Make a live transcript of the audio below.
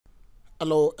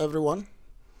Hello everyone,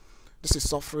 this is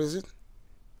Soft Reason.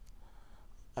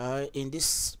 In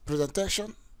this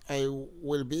presentation I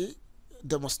will be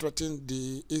demonstrating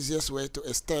the easiest way to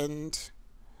extend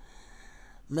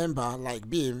member like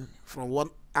beam from one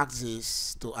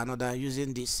axis to another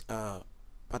using this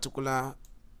particular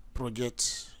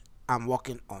project I'm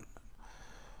working on.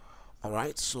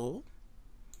 Alright, so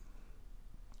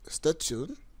stay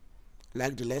tuned,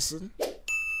 like the lesson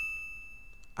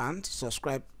and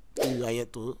subscribe if you are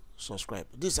yet to subscribe.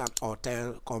 This is an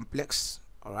hotel complex.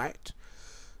 Alright,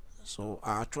 so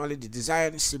actually the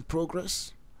design is in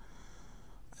progress,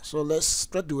 so let's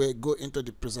straight away go into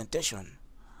the presentation.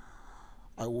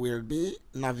 I will be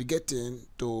navigating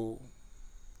to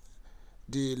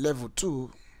the level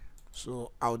 2,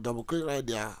 so I'll double click right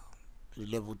there, the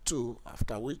level 2,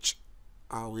 after which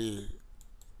I will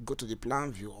go to the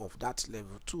plan view of that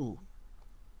level 2.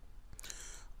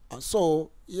 And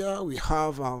so here we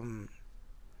have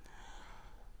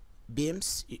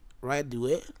beams right the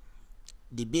way.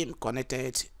 The beam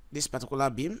connected, this particular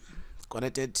beam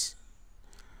connected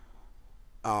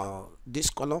this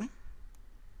column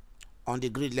on the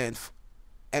grid length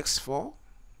x4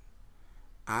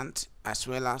 and as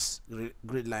well as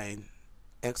grid line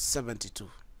x72.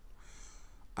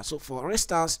 And so for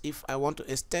instance, if I want to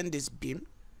extend this beam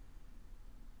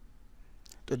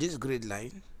to this grid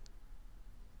line,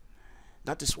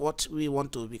 that is what we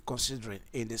want to be considering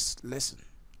in this lesson: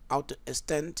 how to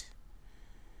extend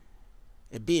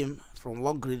a beam from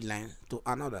one grid line to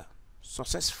another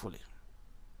successfully.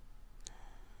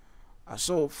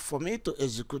 So for me to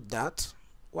execute that,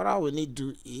 what I will need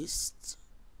to do is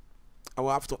I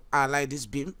will have to align this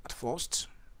beam at first.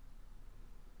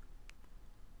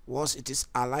 Once it is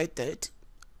highlighted,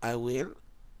 I will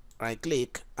right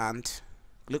click and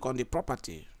click on the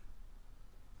property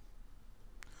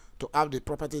to have the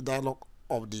property dialog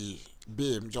of the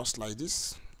beam, just like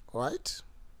this. Right,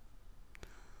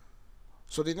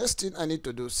 so the next thing I need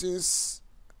to do, since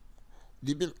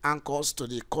the beam anchors to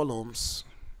the columns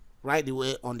right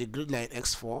away on the grid line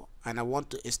x4 and I want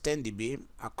to extend the beam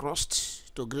across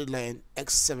to grid line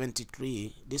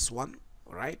x73, this one,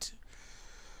 right?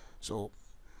 So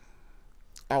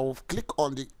I will click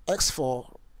on the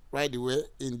x4 right away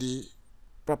in the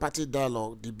property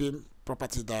dialog, the beam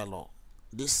property dialog.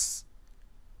 This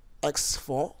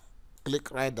x4,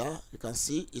 click right there, you can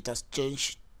see it has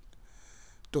changed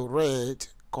to red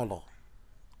color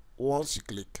once you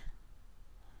click,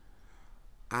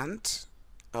 and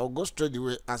I'll go straight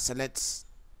away and select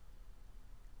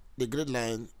the grid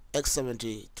line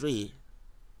x73.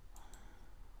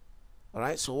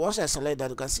 Alright, so once I select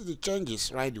that, you can see the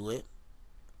changes right away.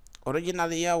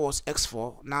 Originally here was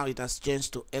x4, now it has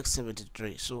changed to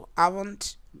x73. So I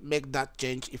won't make that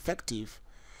change effective.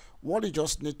 What you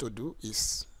just need to do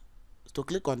is to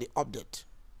click on the update.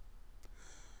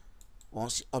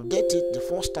 Once you update it the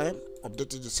first time,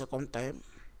 update it the second time,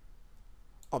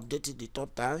 update it the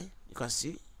third time, you can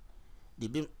see the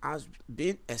beam has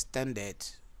been extended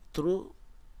through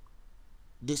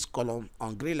this column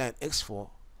on grid line x4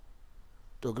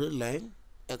 to grid line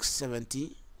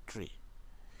x73.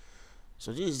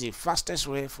 So this is the fastest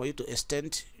way for you to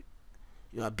extend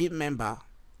your beam member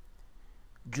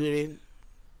during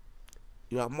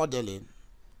your modeling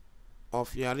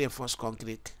of your reinforced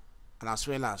concrete and as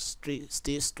well as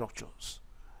steel structures.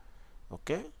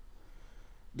 Okay,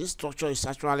 this structure is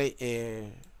actually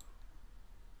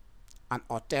an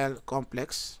hotel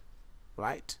complex,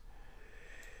 right?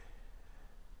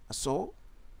 So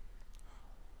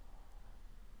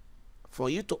for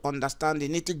you to understand the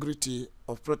nitty-gritty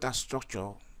of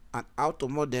Protastructure and how to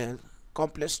model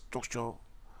complex structure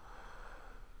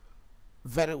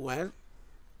very well,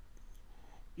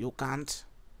 you can't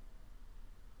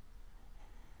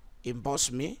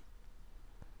inbox me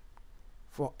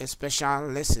for a special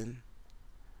lesson,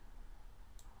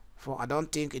 for I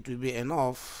don't think it will be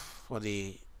enough for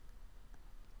the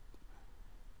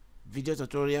video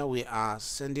tutorial we are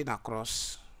sending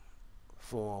across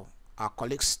for our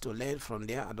colleagues to learn from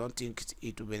there. I don't think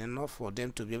it will be enough for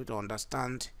them to be able to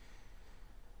understand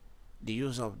the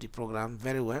use of the program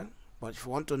very well. But if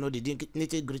you want to know the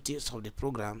nitty-gritties of the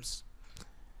programs,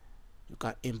 you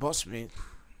can inbox me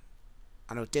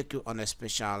and I'll take you on a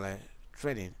special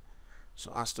training,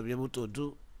 so as to be able to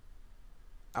do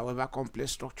however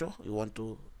complex structure you want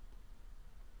to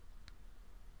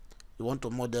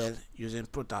model using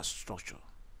Protastructure.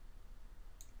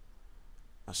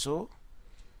 And so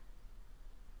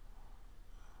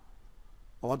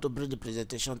I want to bring the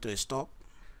presentation to a stop.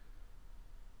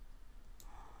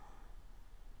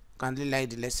 Kindly like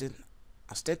the lesson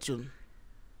and stay tuned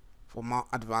for more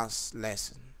advanced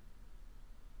lesson.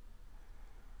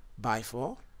 Bye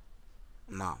for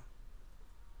now.